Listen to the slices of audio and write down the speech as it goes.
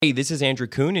Hey, this is Andrew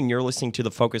Kuhn, and you're listening to the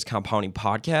Focus Compounding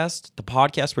Podcast, the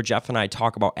podcast where Jeff and I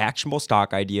talk about actionable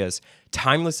stock ideas,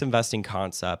 timeless investing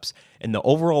concepts, and the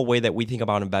overall way that we think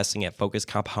about investing at Focus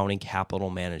Compounding Capital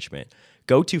Management.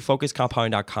 Go to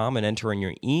focuscompounding.com and enter in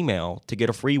your email to get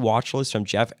a free watch list from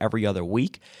Jeff every other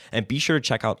week. And be sure to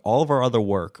check out all of our other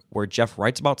work where Jeff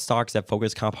writes about stocks at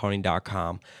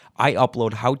focuscompounding.com. I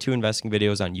upload how-to investing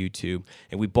videos on YouTube,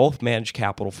 and we both manage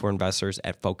capital for investors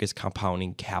at Focus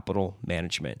Compounding Capital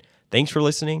Management. Thanks for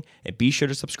listening, and be sure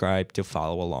to subscribe to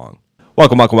follow along.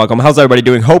 Welcome. How's everybody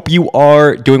doing? Hope you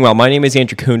are doing well. My name is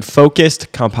Andrew Kuhn,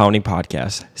 Focused Compounding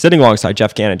Podcast. Sitting alongside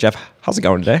Jeff Gannon. Jeff, how's it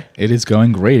going today? It is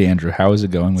going great, Andrew. How is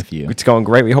it going with you? It's going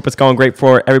great. We hope it's going great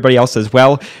for everybody else as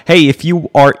well. Hey, if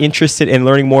you are interested in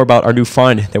learning more about our new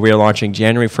fund that we are launching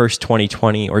January 1st,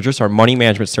 2020, or just our money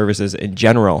management services in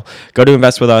general, go to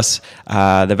Invest With Us,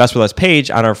 the Invest With Us page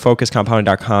on our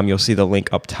focuscompounding.com. You'll see the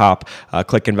link up top.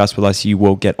 Click Invest With Us. You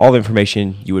will get all the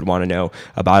information you would want to know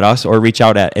about us, or reach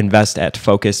out at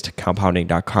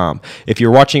invest@focusedcompounding.com. If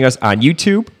you're watching us on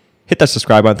YouTube, hit that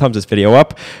subscribe button, thumbs this video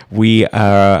up. We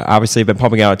obviously have been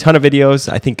pumping out a ton of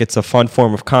videos. I think it's a fun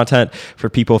form of content for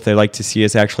people if they like to see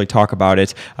us actually talk about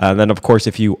it. And then, of course,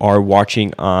 if you are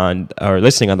watching on or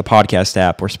listening on the podcast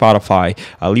app or Spotify,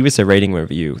 leave us a rating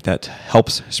review. That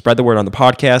helps spread the word on the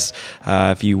podcast.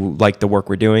 If you like the work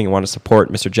we're doing and want to support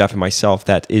Mr. Jeff and myself,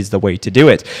 that is the way to do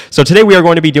it. So today we are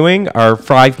going to be doing our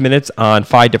 5 minutes on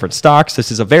 5 different stocks.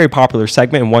 This is a very popular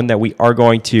segment and one that we are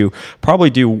going to probably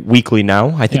do weekly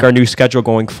now. I think our new schedule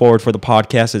going forward for the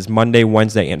podcast is Monday,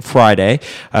 Wednesday, and Friday.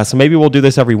 So maybe we'll do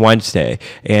this every Wednesday.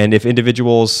 And if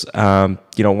individuals,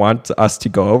 want us to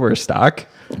go over a stock,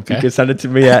 you can send it to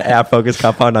me at Focus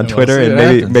Compound on Twitter,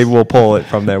 and maybe we'll pull it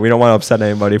from there. We don't want to upset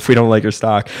anybody if we don't like your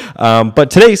stock. But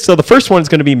today, so the first one is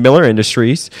going to be Miller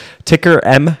Industries, ticker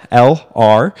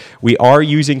MLR. We are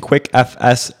using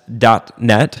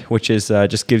quickfs.net, which is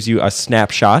just gives you a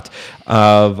snapshot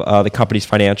of the company's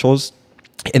financials.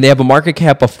 And they have a market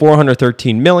cap of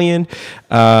 $413 million.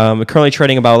 Currently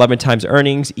trading about 11 times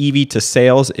earnings. EV to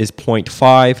sales is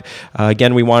 0.5.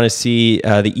 Again, we want to see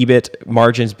the EBIT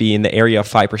margins be in the area of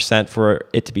 5% for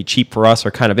it to be cheap for us, or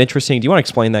kind of interesting. Do you want to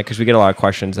explain that? Because we get a lot of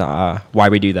questions why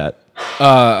we do that.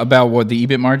 About what the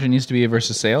EBIT margin needs to be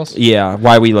versus sales? Yeah,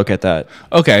 why we look at that.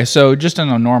 Okay, so just on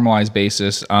a normalized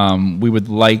basis, we would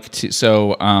like to,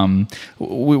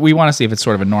 we want to see if it's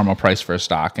sort of a normal price for a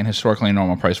stock, and historically a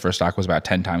normal price for a stock was about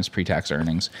 10 times pre-tax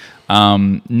earnings.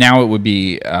 Now it would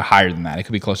be higher than that. It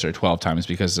could be closer to 12 times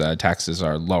because taxes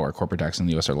are lower, corporate tax in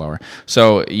the U.S. are lower.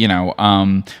 So,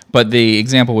 but the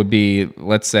example would be,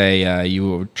 let's say you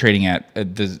were trading at,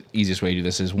 the easiest way to do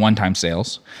this is 1 time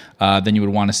sales. Then you would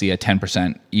want to see a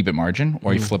 10% EBIT margin,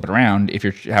 or you flip it around. If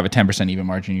you have a 10% EBIT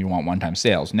margin, you want 1 time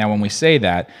sales. Now, when we say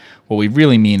that, what we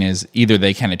really mean is either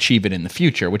they can achieve it in the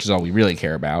future, which is all we really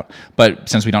care about. But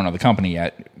since we don't know the company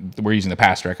yet, we're using the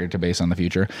past record to base on the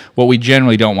future. What we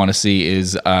generally don't want to see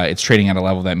is it's trading at a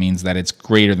level that means that it's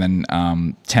greater than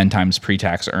 10 times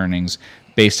pre-tax earnings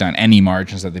based on any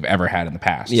margins that they've ever had in the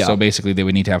past. Yeah. So basically, they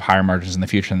would need to have higher margins in the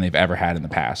future than they've ever had in the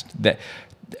past.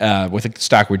 With a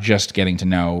stock we're just getting to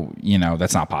know,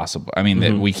 that's not possible. I mean,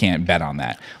 that we can't bet on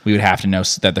that. We would have to know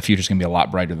that the future is going to be a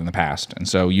lot brighter than the past. And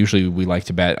so usually we like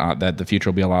to bet that the future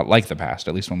will be a lot like the past,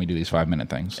 at least when we do these 5-minute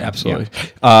things. So, absolutely.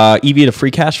 Yeah. EV to free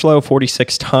cash flow,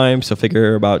 46 times. So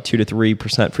figure about 2 to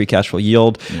 3% free cash flow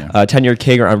yield. 10-year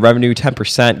CAGR on revenue,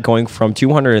 10%, going from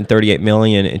 $238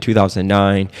 million in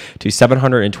 2009 to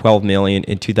 $712 million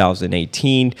in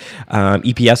 2018.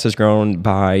 EPS has grown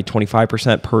by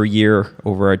 25% per year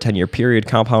over a 10-year period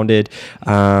compounded.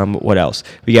 What else?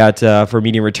 We got for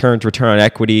median returns, return on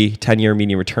equity, 10-year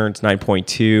median returns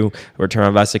 9.2, return on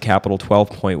invested capital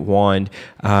 12.1.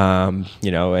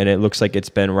 And it looks like it's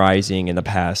been rising in the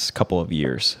past couple of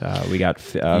years. We got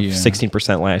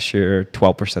 16% last year,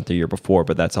 12% the year before,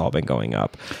 but that's all been going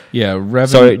up. Yeah. Revenue.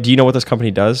 So do you know what this company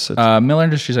does? Miller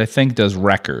Industries, I think, does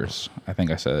wreckers. I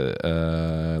think I said,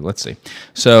 let's see.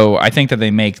 So I think that they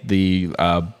make the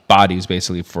bodies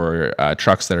basically for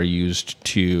trucks that are used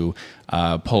to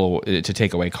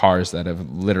take away cars that have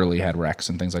literally had wrecks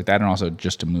and things like that, and also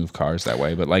just to move cars that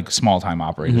way. But like small time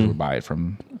operators would buy it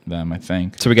from them, I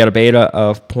think. So we got a beta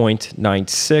of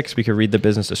 0.96. We could read the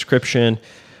business description.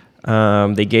 They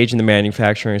engage in the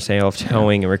manufacturing and sale of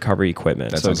towing and recovery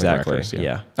equipment. That so sounds exactly, like wreckers,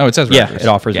 yeah. Oh, it says wreckers. Yeah, it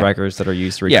offers wreckers that are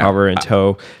used to recover and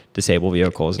tow disabled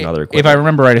vehicles and other If equipment. I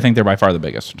remember right, I think they're by far the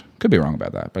biggest. Could be wrong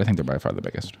about that, but I think they're by far the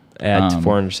biggest. At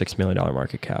 $406 million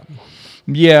market cap.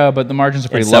 Yeah, but the margins are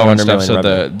pretty It's low and $700 stuff. So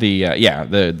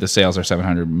million the sales are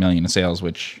 700 million in sales,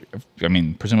 which I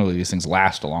mean, presumably these things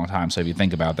last a long time. So if you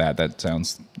think about that, that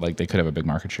sounds like they could have a big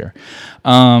market share.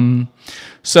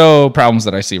 So problems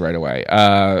that I see right away: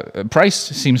 price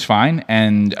seems fine,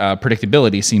 and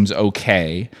predictability seems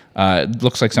okay. It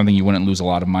looks like something you wouldn't lose a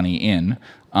lot of money in.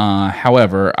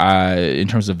 However, in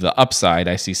terms of the upside,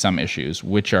 I see some issues,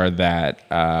 which are that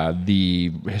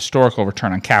the historical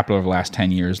return on capital over the last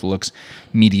 10 years looks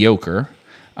mediocre.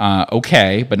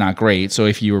 Okay, but not great. So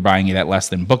if you were buying it at less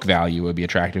than book value, it would be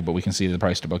attractive, but we can see the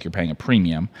price to book, you're paying a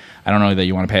premium. I don't know that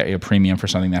you want to pay a premium for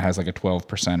something that has like a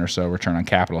 12% or so return on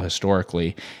capital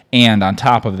historically. And on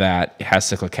top of that, it has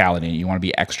cyclicality. You want to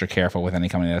be extra careful with any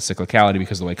company that has cyclicality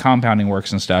because of the way compounding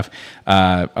works and stuff.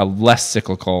 A less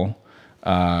cyclical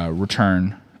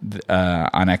return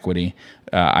on equity,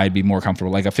 I'd be more comfortable.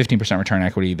 Like a 15% return on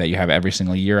equity that you have every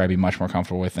single year, I'd be much more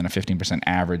comfortable with than a 15%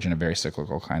 average in a very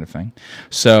cyclical kind of thing.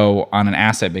 So on an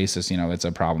asset basis, it's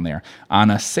a problem there.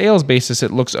 On a sales basis,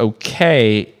 it looks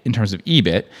okay in terms of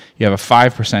EBIT. You have a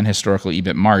 5% historical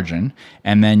EBIT margin,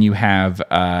 and then you have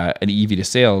an EV to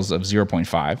sales of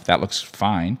 0.5. That looks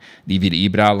fine. The EV to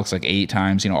EBITDA looks like 8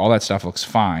 times. All that stuff looks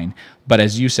fine. But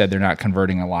as you said, they're not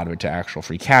converting a lot of it to actual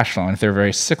free cash flow. And if they're a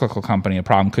very cyclical company, a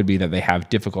problem could be that they have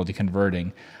difficulty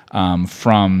converting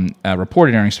from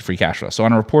reported earnings to free cash flow. So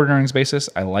on a reported earnings basis,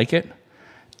 I like it.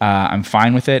 I'm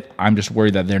fine with it. I'm just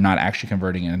worried that they're not actually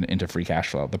converting it into free cash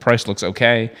flow. The price looks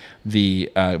okay,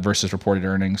 versus reported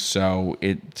earnings, so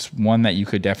it's one that you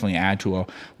could definitely add to a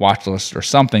watch list or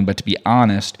something. But to be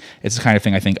honest, it's the kind of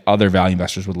thing I think other value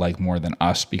investors would like more than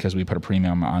us, because we put a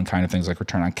premium on kind of things like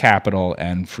return on capital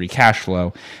and free cash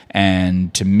flow.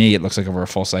 And to me, it looks like over a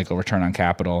full cycle, return on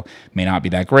capital may not be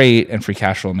that great, and free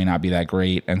cash flow may not be that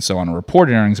great. And so on a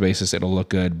reported earnings basis, it'll look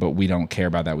good, but we don't care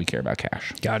about that. We care about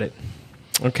cash. Got it.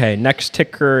 Okay, next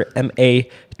ticker,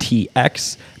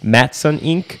 MATX, Matson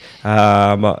Inc.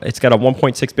 It's got a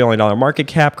 $1.6 billion market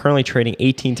cap, currently trading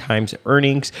 18 times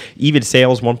earnings. EBIT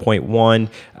sales 1.1,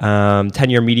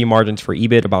 10-year median margins for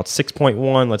EBIT about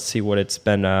 6.1. Let's see what it's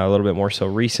been a little bit more so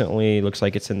recently. Looks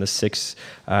like it's in the 6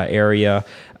 area.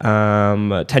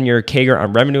 10-year CAGR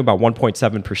on revenue about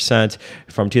 1.7%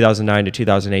 from 2009 to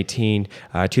 2018.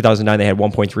 2009 they had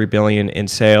 1.3 billion in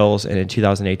sales, and in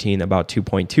 2018 about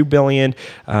 2.2 billion.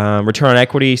 Return on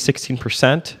equity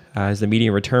 16%. Is the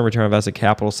median return on invested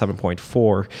capital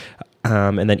 7.4,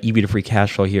 and then EV to free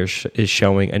cash flow here is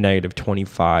showing a negative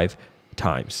 25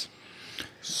 times.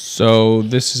 So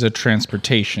this is a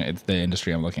transportation. It's the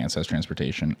industry I'm looking at says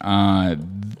transportation.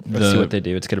 Let's see what they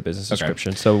do. It's got a business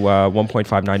description. So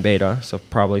 1.59 beta. So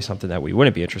probably something that we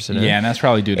wouldn't be interested in. Yeah, and that's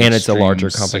probably due to and it's a larger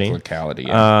company. Cyclicality.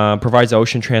 Yeah. Provides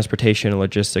ocean transportation and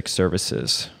logistics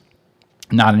services.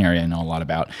 Not an area I know a lot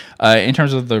about. In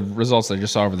terms of the results that I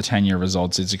just saw over the 10-year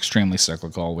results, it's extremely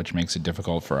cyclical, which makes it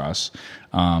difficult for us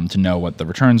to know what the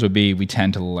returns would be. We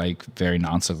tend to like very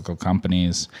non-cyclical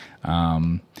companies.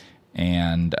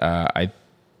 And I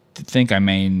think I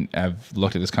may have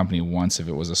looked at this company once if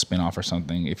it was a spinoff or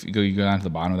something. If you go down to the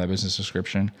bottom of that business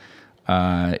description,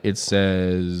 it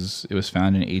says it was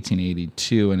founded in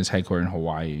 1882 and is headquartered in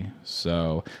Hawaii.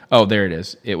 So, there it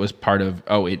is. It was part of,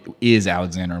 it is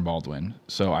Alexander & Baldwin.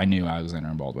 So I knew Alexander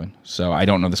 & Baldwin. So I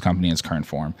don't know this company in its current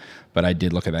form, but I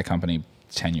did look at that company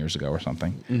 10 years ago or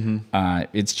something. Mm-hmm.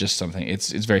 It's just something,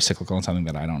 it's very cyclical and something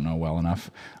that I don't know well enough.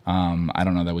 I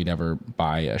don't know that we'd ever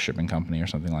buy a shipping company or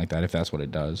something like that if that's what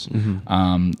it does.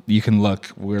 Mm-hmm. You can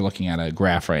we're looking at a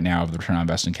graph right now of the return on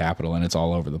invested capital, and it's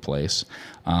all over the place.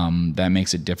 That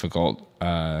makes it difficult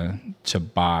to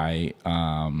buy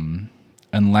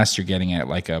unless you're getting at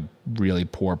like a really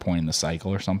poor point in the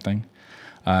cycle or something.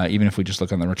 Even if we just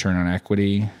look on the return on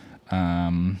equity,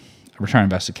 return on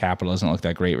invested capital doesn't look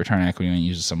that great. Return on equity when it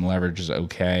uses some leverage is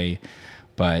okay.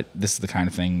 But this is the kind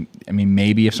of thing, I mean,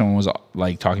 maybe if someone was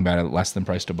like talking about it less than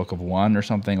price to book of 1 or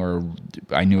something, or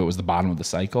I knew it was the bottom of the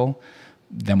cycle,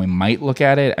 then we might look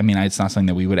at it. I mean, it's not something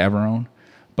that we would ever own.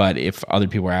 But if other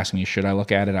people were asking me, should I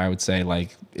look at it, I would say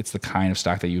like it's the kind of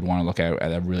stock that you'd want to look at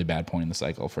a really bad point in the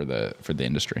cycle for the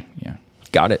industry. Yeah.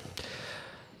 Got it.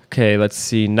 Okay, let's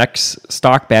see. Next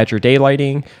stock, Badger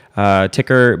Daylighting,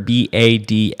 ticker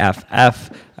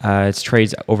BADFF. It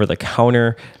trades over the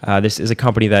counter. This is a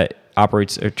company that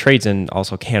operates or trades in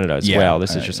also Canada as Yeah, well.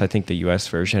 This is just, I think, the U.S.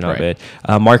 version of Right. it.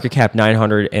 Market cap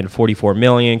 $944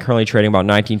 million, currently trading about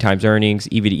 19 times earnings.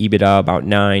 EV to EBITDA about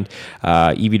 9.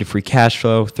 EV to free cash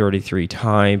flow 33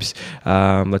 times.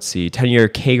 Let's see, 10-year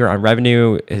CAGR on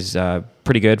revenue is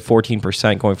pretty good,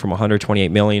 14%, going from 128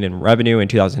 million in revenue in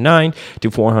 2009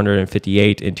 to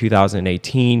 458 in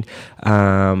 2018.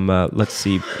 Let's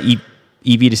see,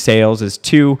 EV to sales is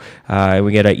 2.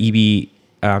 We get a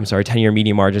 10-year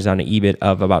median margins on an EBIT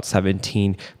of about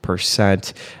 17%.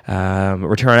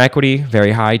 Return on equity,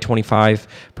 very high,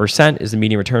 25% is the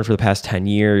median return for the past 10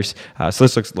 years. So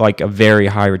this looks like a very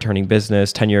high returning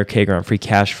business. 10-year CAGR on free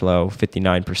cash flow,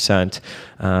 59%.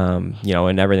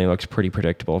 And everything looks pretty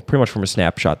predictable. Pretty much from a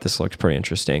snapshot, this looks pretty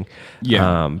interesting.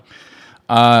 Yeah.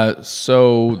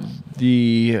 So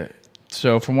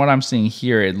from what I'm seeing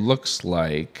here, it looks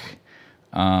like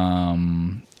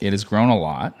it has grown a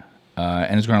lot.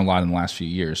 And it's grown a lot in the last few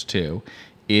years, too.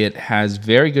 It has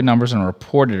very good numbers on a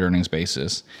reported earnings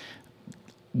basis.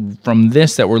 From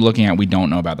this that we're looking at, we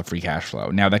don't know about the free cash flow.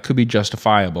 Now, that could be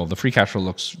justifiable. The free cash flow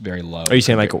looks very low. Are you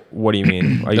saying, what do you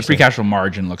mean? The free cash flow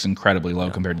margin looks incredibly low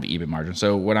compared to the EBIT margin.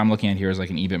 So what I'm looking at here is like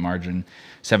an EBIT margin,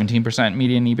 17%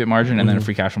 median EBIT margin, and then a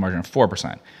free cash flow margin of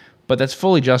 4%. But that's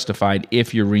fully justified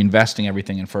if you're reinvesting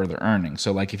everything in further earnings.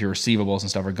 So like if your receivables and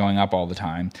stuff are going up all the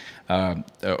time,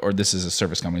 or this is a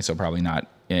service company, so probably not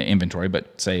inventory,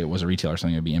 but say it was a retailer or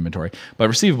something, it would be inventory. But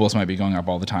receivables might be going up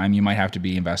all the time. You might have to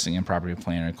be investing in property,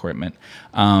 plant, and equipment.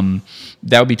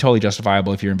 That would be totally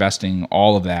justifiable if you're investing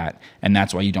all of that, and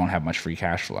that's why you don't have much free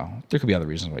cash flow. There could be other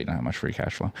reasons why you don't have much free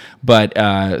cash flow. But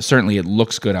certainly it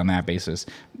looks good on that basis.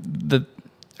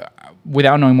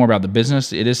 Without knowing more about the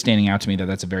business, it is standing out to me that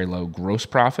that's a very low gross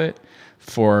profit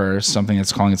for something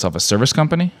that's calling itself a service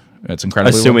company. It's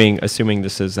incredibly low. Assuming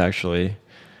this is actually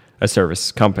a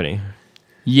service company.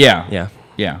 Yeah.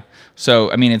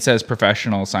 So, I mean, it says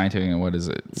professional, scientific, and what is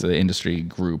it? It's the industry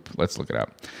group. Let's look it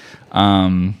up.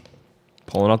 Pulling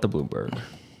out the Bloomberg.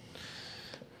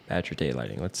 Badger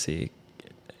daylighting. Let's see.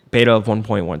 Beta of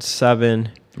 1.17.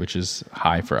 Which is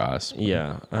high for us.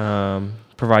 Yeah.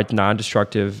 Provides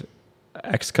non-destructive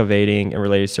excavating and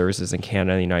related services in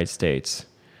Canada and the United States.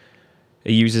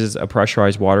 It uses a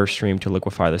pressurized water stream to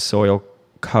liquefy the soil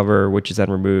cover, which is then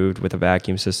removed with a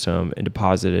vacuum system and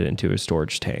deposited into a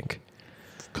storage tank.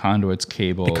 Conduits,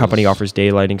 cables. The company offers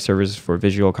daylighting services for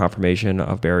visual confirmation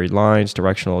of buried lines,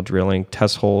 directional drilling,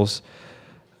 test holes,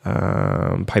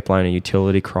 pipeline and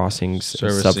utility crossings,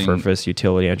 subsurface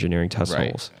utility engineering test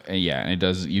holes. Yeah, and it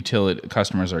does utility.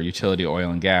 Customers are utility,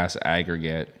 oil and gas,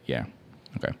 aggregate. Yeah.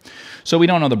 Okay. So we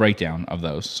don't know the breakdown of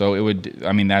those. So it would,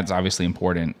 I mean, that's obviously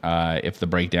important if the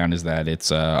breakdown is that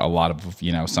it's a lot of,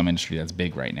 some industry that's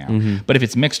big right now. Mm-hmm. But if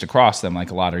it's mixed across them,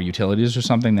 like a lot of utilities or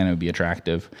something, then it would be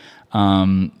attractive.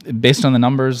 Based on the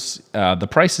numbers, the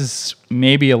price is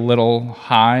maybe a little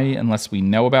high unless we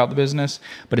know about the business,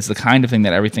 but it's the kind of thing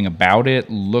that everything about it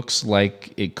looks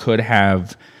like it could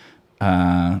have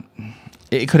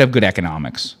good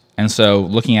economics. And so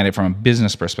looking at it from a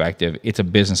business perspective, it's a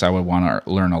business I would want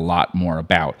to learn a lot more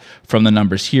about. From the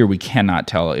numbers here, we cannot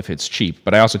tell if it's cheap,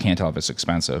 but I also can't tell if it's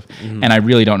expensive. Mm-hmm. And I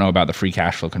really don't know about the free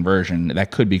cash flow conversion.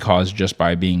 That could be caused just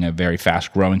by being a very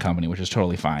fast growing company, which is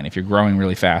totally fine. If you're growing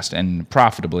really fast and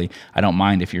profitably, I don't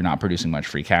mind if you're not producing much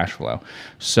free cash flow.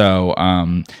 So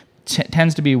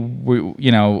tends to be, the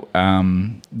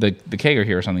CAGR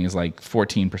here or something is like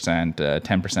 14%,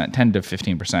 10%, 10 to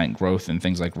 15% growth in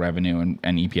things like revenue and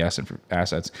EPS and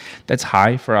assets. That's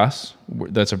high for us.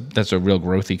 That's a real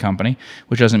growthy company,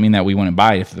 which doesn't mean that we wouldn't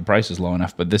buy it if the price is low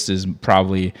enough, but this is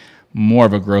probably more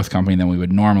of a growth company than we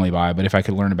would normally buy. But if I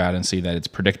could learn about it and see that it's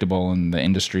predictable and the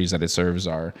industries that it serves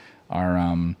are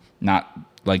not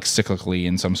like cyclically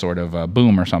in some sort of a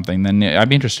boom or something, then I'd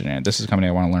be interested in it. This is a company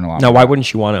I want to learn a lot more. Now, why about.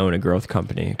 Wouldn't you want to own a growth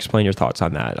company? Explain your thoughts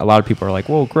on that. A lot of people are like,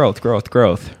 well, growth.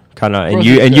 Kind of, and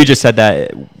you just said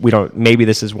that maybe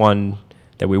this is one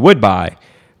that we would buy,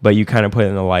 but you kind of put it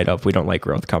in the light of we don't like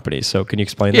growth companies. So can you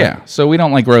explain that? Yeah, so we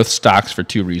don't like growth stocks for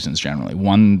two reasons generally.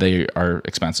 One, they are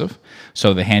expensive.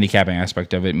 So the handicapping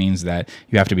aspect of it means that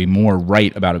you have to be more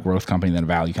right about a growth company than a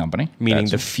value company. Meaning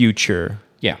the future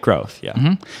growth. Yeah.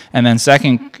 Mm-hmm. And then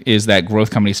second is that growth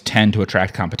companies tend to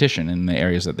attract competition in the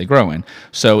areas that they grow in.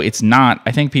 So it's not,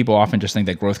 I think people often just think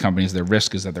that growth companies, their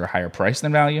risk is that they're higher price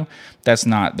than value. That's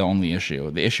not the only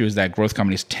issue. The issue is that growth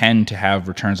companies tend to have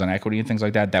returns on equity and things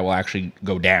like that will actually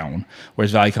go down,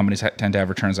 whereas value companies tend to have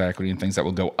returns on equity and things that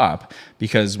will go up.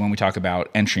 Because when we talk about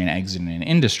entry and exit in an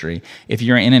industry, if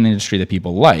you're in an industry that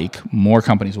people like, more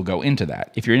companies will go into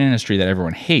that. If you're in an industry that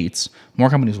everyone hates,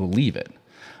 more companies will leave it.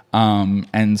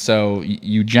 And so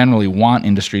you generally want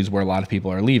industries where a lot of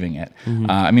people are leaving it.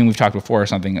 I mean, we've talked before or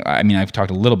something. I mean, I've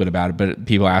talked a little bit about it, but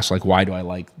people ask, like, why do I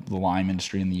like the lime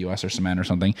industry in the U.S. or cement or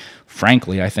something?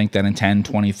 Frankly, I think that in 10,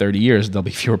 20, 30 years, there'll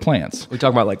be fewer plants. We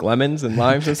talk about like lemons and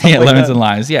limes and stuff Yeah, like lemons that? and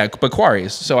limes. Yeah, but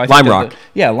quarries. So I think Lime that rock.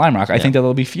 Lime rock. I think that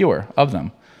there'll be fewer of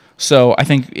them. So I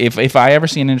think if I ever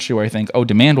see an industry where I think, oh,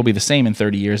 demand will be the same in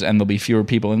 30 years and there'll be fewer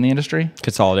people in the industry,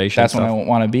 Consolidation. that's when I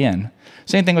want to be in.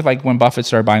 Same thing with like when Buffett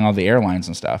started buying all the airlines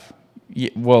and stuff.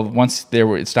 Well, once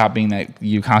it stopped being that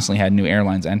you constantly had new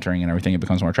airlines entering and everything, it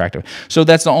becomes more attractive. So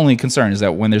that's the only concern, is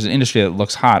that when there's an industry that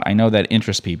looks hot, I know that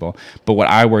interests people, but what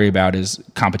I worry about is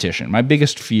competition. My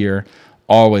biggest fear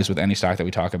always with any stock that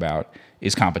we talk about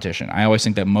is competition. I always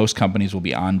think that most companies will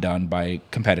be undone by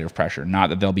competitive pressure, not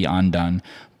that they'll be undone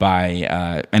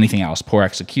by anything else, poor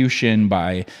execution,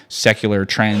 by secular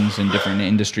trends in different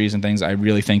industries and things. I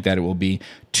really think that it will be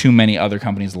too many other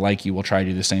companies like you will try to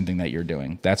do the same thing that you're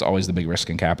doing. That's always the big risk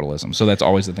in capitalism. So that's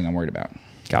always the thing I'm worried about.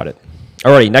 Got it.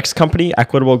 Alrighty, next company,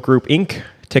 Equitable Group Inc.,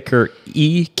 ticker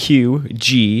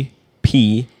EQGPF,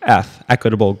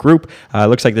 Equitable Group.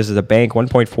 Looks like this is a bank,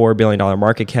 $1.4 billion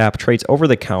market cap, trades over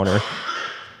the counter,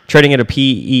 trading at a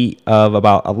PE of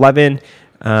about 11.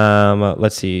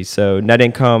 Let's see. So net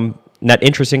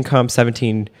interest income,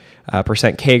 17%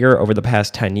 CAGR over the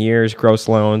past 10 years. Gross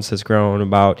loans has grown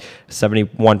about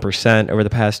 71% over the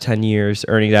past 10 years.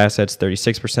 Earning assets,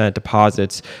 36%.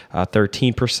 Deposits,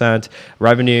 13%.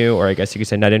 Revenue, or I guess you could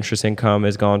say net interest income,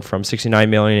 has gone from $69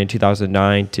 million in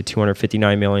 2009 to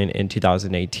 $259 million in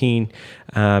 2018.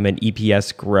 And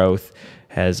EPS growth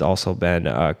has also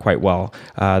been quite well.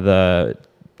 The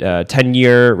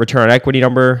 10-year return on equity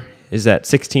number is at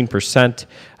 16%.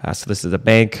 So this is a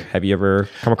bank. Have you ever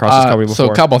come across this company before?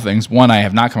 So a couple of things. One, I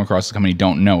have not come across this company,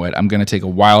 don't know it. I'm going to take a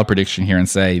wild prediction here and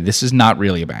say this is not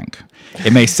really a bank.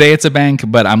 It may say it's a bank,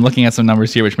 but I'm looking at some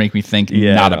numbers here which make me think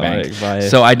not a bank.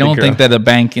 So I don't think that a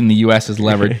bank in the U.S. is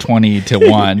levered 20 to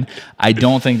 1. I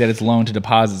don't think that its loan to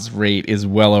deposits rate is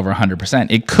well over 100%.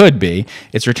 It could be.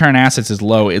 Its return on assets is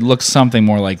low. It looks something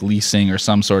more like leasing or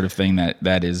some sort of thing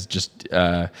that is just,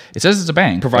 it says it's a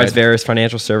bank. Provides various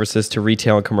financial services to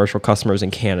retail and commercial customers in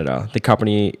Canada. The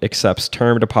company accepts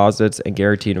term deposits and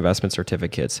guaranteed investment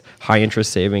certificates, high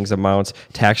interest savings amounts,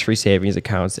 tax-free savings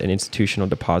accounts, and institutional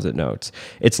deposit notes.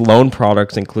 Its loan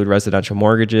products include residential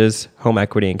mortgages, home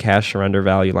equity and cash surrender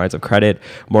value lines of credit,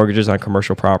 mortgages on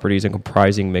commercial properties and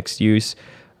comprising mixed use,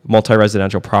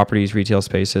 multi-residential properties, retail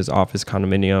spaces, office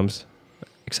condominiums,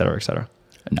 et cetera, et cetera.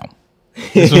 No.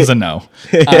 This was a no.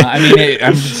 I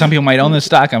mean, some people might own this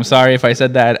stock. I'm sorry if I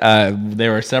said that.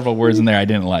 There were several words in there I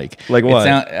didn't like. Like what?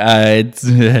 It's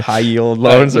high yield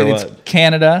loans or it's what?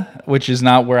 Canada, which is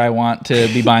not where I want to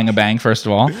be buying a bank, first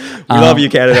of all. We love you,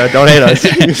 Canada. Don't hate us.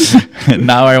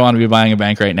 Not where I want to be buying a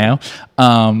bank right now.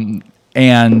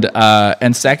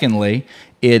 And secondly,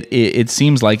 it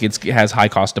seems like it has high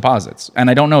cost deposits, and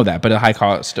I don't know that, but a high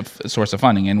cost source of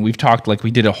funding. And we've talked, like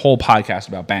we did a whole podcast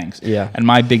about banks. Yeah. And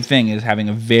my big thing is having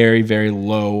a very, very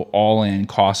low all-in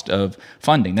cost of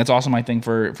funding. That's also my thing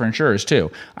for insurers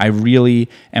too. I really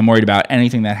am worried about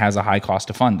anything that has a high cost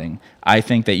of funding. I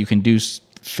think that you can do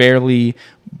fairly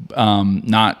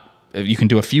you can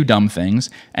do a few dumb things,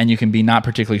 and you can be not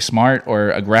particularly smart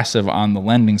or aggressive on the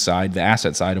lending side, the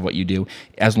asset side of what you do,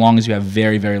 as long as you have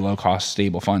very, very low cost,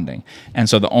 stable funding. And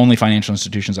so the only financial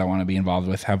institutions I want to be involved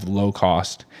with have low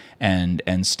cost and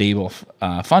stable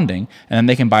funding, and then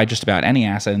they can buy just about any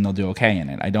asset and they'll do okay in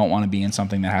it. I don't want to be in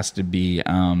something that has to be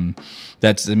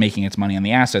that's making its money on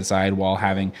the asset side while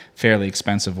having fairly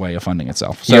expensive way of funding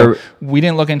itself. So we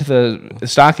didn't look into the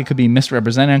stock. It could be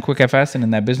misrepresented on QuickFS and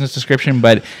in that business description,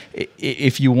 but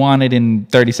if you wanted in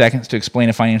 30 seconds to explain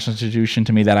a financial institution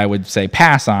to me that I would say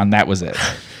pass on, that was it.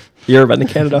 You ever been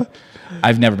to Canada?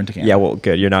 I've never been to Canada. Yeah, well,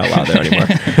 good. You're not allowed there anymore.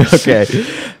 Okay.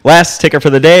 Last ticker for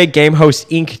the day, Game Host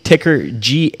Inc., ticker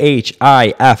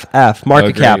GHIFF,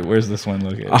 market cap. Where's this one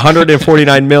located?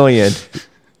 $149 million.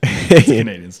 It's a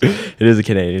Canadian stock. It is a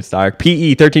Canadian stock.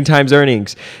 PE, 13 times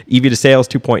earnings. EV to sales,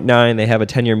 2.9. They have a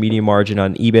 10-year median margin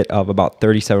on EBIT of about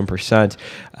 37%.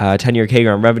 10-year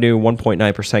CAGR on revenue,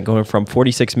 1.9%, going from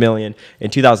 $46 million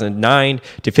in 2009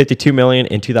 to $52 million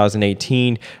in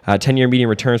 2018. 10-year median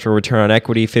returns for return on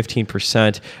equity,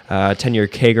 15%. 10-year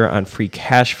CAGR on free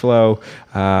cash flow,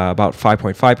 about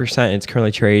 5.5%. And it's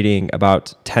currently trading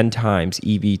about 10 times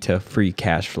EV to free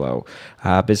cash flow.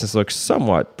 Business looks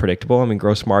somewhat predictable. I mean,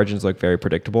 gross margins look very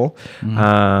predictable.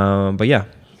 But yeah,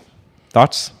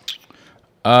 thoughts?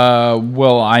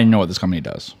 Well, I know what this company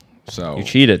does. So You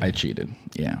cheated. I cheated.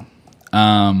 Yeah.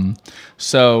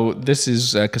 So this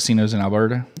is casinos in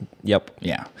Alberta. Yep.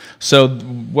 Yeah. So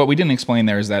what we didn't explain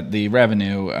there is that the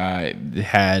revenue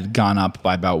had gone up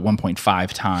by about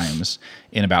 1.5 times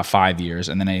in about 5 years,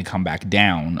 and then it had come back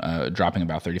down, dropping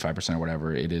about 35% or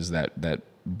whatever it is that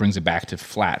brings it back to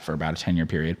flat for about a 10-year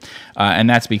period. And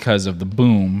that's because of the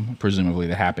boom, presumably,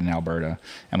 that happened in Alberta.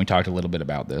 And we talked a little bit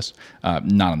about this.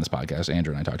 Not on this podcast.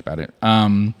 Andrew and I talked about it.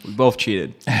 We both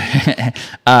cheated.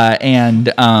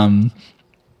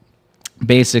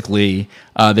 Basically,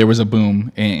 there was a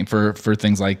boom for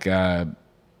things like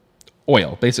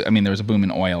oil. Basically, I mean, there was a boom in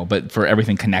oil, but for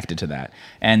everything connected to that.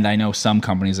 And I know some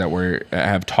companies that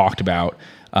have talked about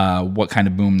what kind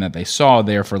of boom that they saw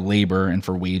there for labor and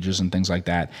for wages and things like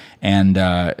that. And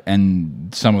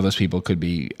some of those people could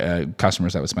be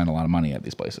customers that would spend a lot of money at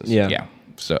these places. Yeah.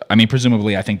 So, I mean,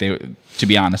 presumably, I think to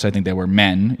be honest, I think they were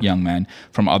young men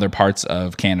from other parts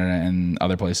of Canada and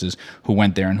other places who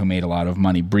went there and who made a lot of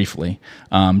money briefly,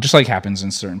 just like happens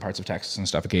in certain parts of Texas and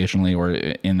stuff occasionally, or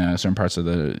in certain parts of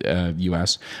the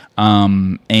U.S.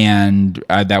 And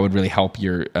that would really help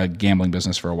your gambling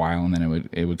business for a while, and then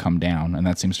it would come down, and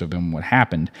that seems to have been what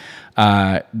happened.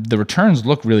 The returns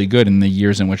look really good in the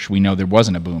years in which we know there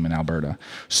wasn't a boom in Alberta.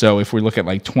 So if we look at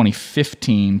like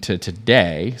 2015 to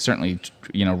today, certainly,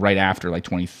 right after like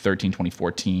 2013,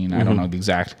 2014, I don't know the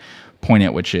exact point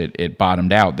at which it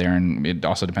bottomed out there, and it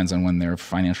also depends on when their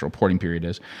financial reporting period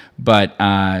is, but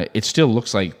it still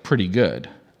looks like pretty good.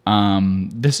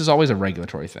 This is always a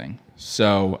regulatory thing.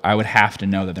 So I would have to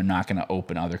know that they're not going to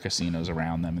open other casinos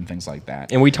around them and things like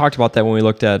that. And we talked about that when we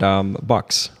looked at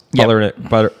Bucks.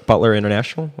 Butler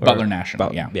International? Butler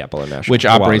National, Yeah, Butler National. Which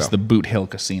operates the Boot Hill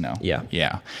Casino.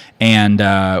 Yeah. And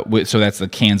so that's the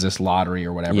Kansas Lottery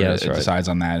or whatever. Yeah, it decides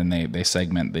on that, and they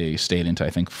segment the state into,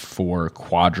 I think, 4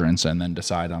 quadrants, and then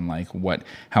decide on like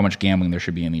how much gambling there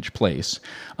should be in each place.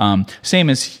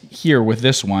 Same as here with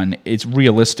this one. It's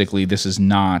realistically, this is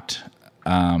not...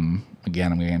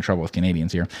 again, I'm going to get in trouble with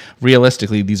Canadians here.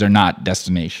 Realistically, these are not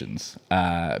destinations.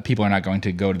 People are not going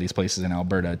to go to these places in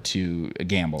Alberta to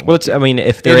gamble. Well, if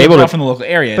they're able able to to from the local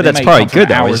area, but they that's might probably come from good,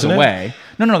 though, hours isn't it? away.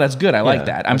 No, that's good. I like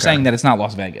that. I'm saying that it's not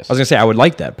Las Vegas. I was gonna say I would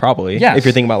like that probably. Yes. If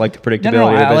you're thinking about like the predictability. No,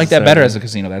 of the I like business that better and as a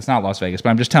casino. That's not Las Vegas, but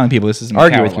I'm just telling people this isn't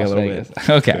Argue Macau with or me a Las little Vegas. bit.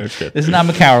 Okay, this is not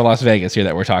Macau or Las Vegas here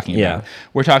that we're talking about. Yeah.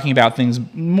 We're talking about things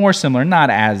more similar,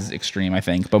 not as extreme, I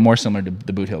think, but more similar to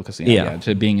the Boot Hill Casino. Yeah.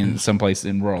 To being in some place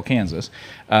in rural Kansas.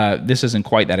 This isn't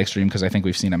quite that extreme because I think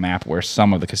we've seen a map where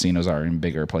some of the casinos are in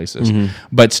bigger places,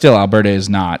 but still, Alberta is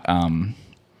not.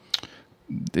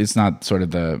 It's not sort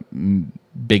of the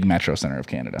big metro center of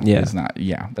Canada. Yeah. It's not.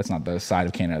 Yeah, that's not the side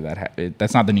of Canada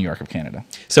that's not the New York of Canada.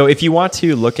 So if you want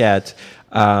to look at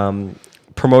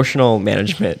promotional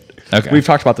management, we've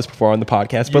talked about this before on the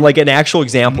podcast, but like an actual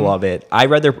example of it, I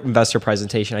read their investor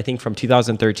presentation, I think from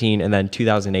 2013 and then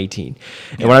 2018.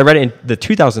 And when I read it in the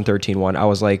 2013 one, I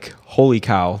was like, holy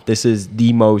cow, this is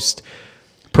the most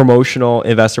promotional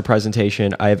investor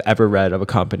presentation I've ever read of a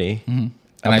company.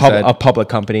 A public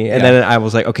company. And then I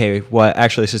was like, okay, well,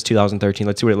 actually, this is 2013.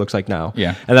 Let's see what it looks like now.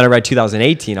 Yeah. And then I read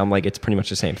 2018. I'm like, it's pretty much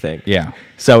the same thing. Yeah.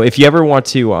 So if you ever want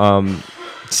to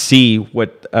see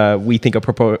what we think a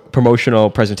promotional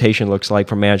presentation looks like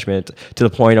from management to the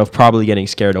point of probably getting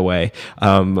scared away,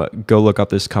 go look up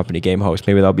this company, Game Host.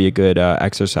 Maybe that'll be a good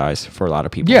exercise for a lot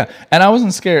of people. Yeah, and I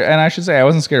wasn't scared, and I should say I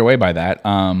wasn't scared away by that.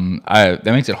 That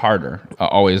makes it harder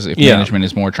always if management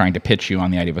is more trying to pitch you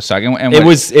on the idea of a stock. And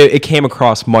it came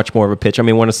across much more of a pitch. I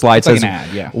mean, when a slide says like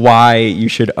an ad, why you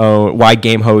should own, why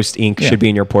Game Host Inc. should be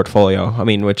in your portfolio. I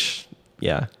mean,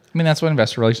 I mean, that's what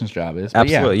investor relations job is.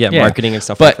 Absolutely, yeah, marketing and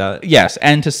stuff like that. Yes,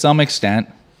 and to some extent,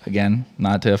 again,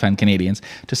 not to offend Canadians,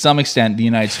 to some extent, the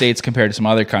United States compared to some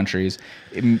other countries,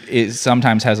 it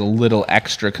sometimes has a little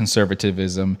extra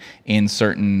conservatism in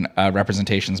certain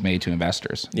representations made to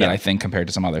investors that I think compared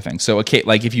to some other things. So,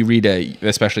 like if you read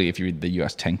especially if you read the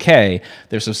US 10K,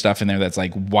 there's some stuff in there that's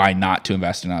like, why not to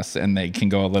invest in us? And they can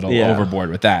go a little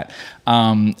overboard with that.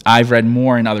 I've read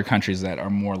more in other countries that are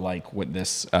more like what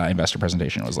this investor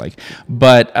presentation was like.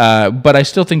 But I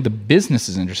still think the business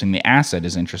is interesting. The asset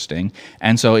is interesting.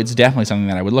 And so it's definitely something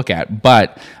that I would look at.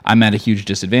 But I'm at a huge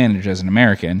disadvantage as an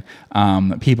American.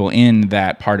 People in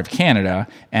that part of Canada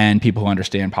and people who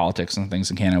understand politics and things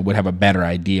in Canada would have a better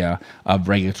idea of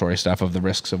regulatory stuff, of the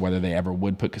risks of whether they ever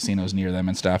would put casinos near them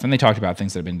and stuff. And they talked about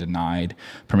things that have been denied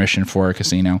permission for a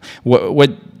casino.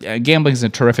 Gambling is a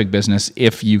terrific business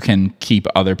if you can keep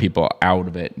other people out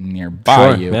of it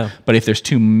nearby you. Yeah. But if there's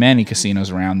too many casinos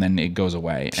around, then it goes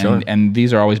away. And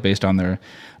these are always based on their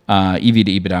EV to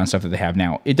EBITDA and stuff that they have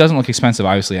now. It doesn't look expensive,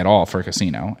 obviously, at all for a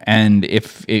casino. And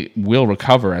if it will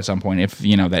recover at some point, if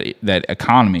that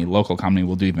economy, local economy,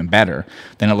 will do even better,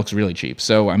 then it looks really cheap.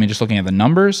 So, I mean, just looking at the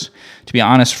numbers, to be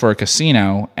honest, for a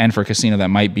casino, and for a casino that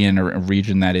might be in a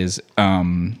region that is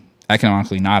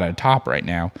economically not at top right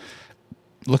now,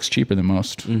 looks cheaper than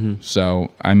most.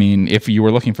 So, I mean, if you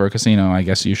were looking for a casino, I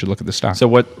guess you should look at the stock. So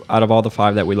what, out of all the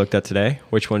 5 that we looked at today,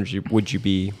 which one would you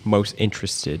be most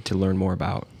interested to learn more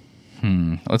about?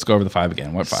 Let's go over the 5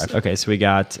 again. What 5? Okay, so we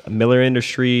got Miller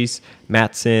Industries,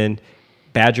 Matson,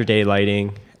 Badger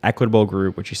Daylighting, Equitable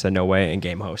Group, which you said no way, and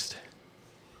Game Host.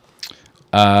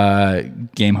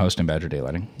 Game Host and Badger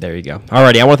Daylighting. There you go.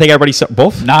 Alrighty, I want to thank everybody.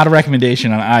 Both? Not a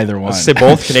recommendation on either one. Let's say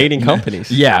both Canadian companies.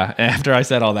 Yeah, after I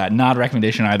said all that, not a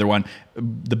recommendation on either one.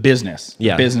 The business.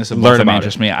 Yeah. The business of Learn both of them about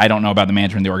interests me. I don't know about the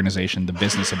management of the organization. The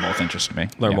business of both interests me.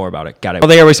 Learn more about it. Got it. Well,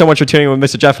 thank everybody so much for tuning in with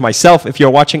Mr. Jeff and myself. If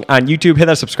you're watching on YouTube, hit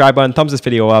that subscribe button, thumbs this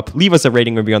video up, leave us a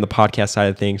rating review on the podcast side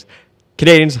of things.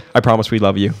 Canadians, I promise we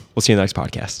love you. We'll see you in the next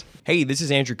podcast. Hey, this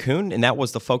is Andrew Kuhn, and that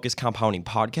was the Focus Compounding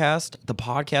Podcast, the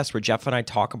podcast where Jeff and I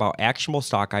talk about actionable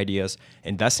stock ideas,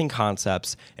 investing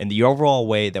concepts, and the overall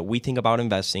way that we think about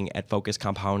investing at Focus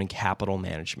Compounding Capital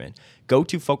Management. Go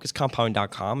to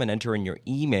focuscompounding.com and enter in your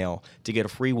email to get a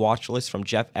free watch list from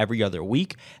Jeff every other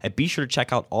week. And be sure to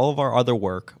check out all of our other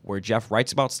work where Jeff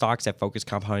writes about stocks at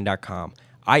focuscompounding.com.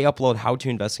 I upload how-to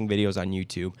investing videos on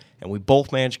YouTube, and we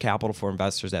both manage capital for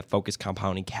investors at Focus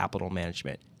Compounding Capital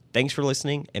Management. Thanks for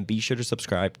listening, and be sure to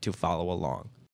subscribe to follow along.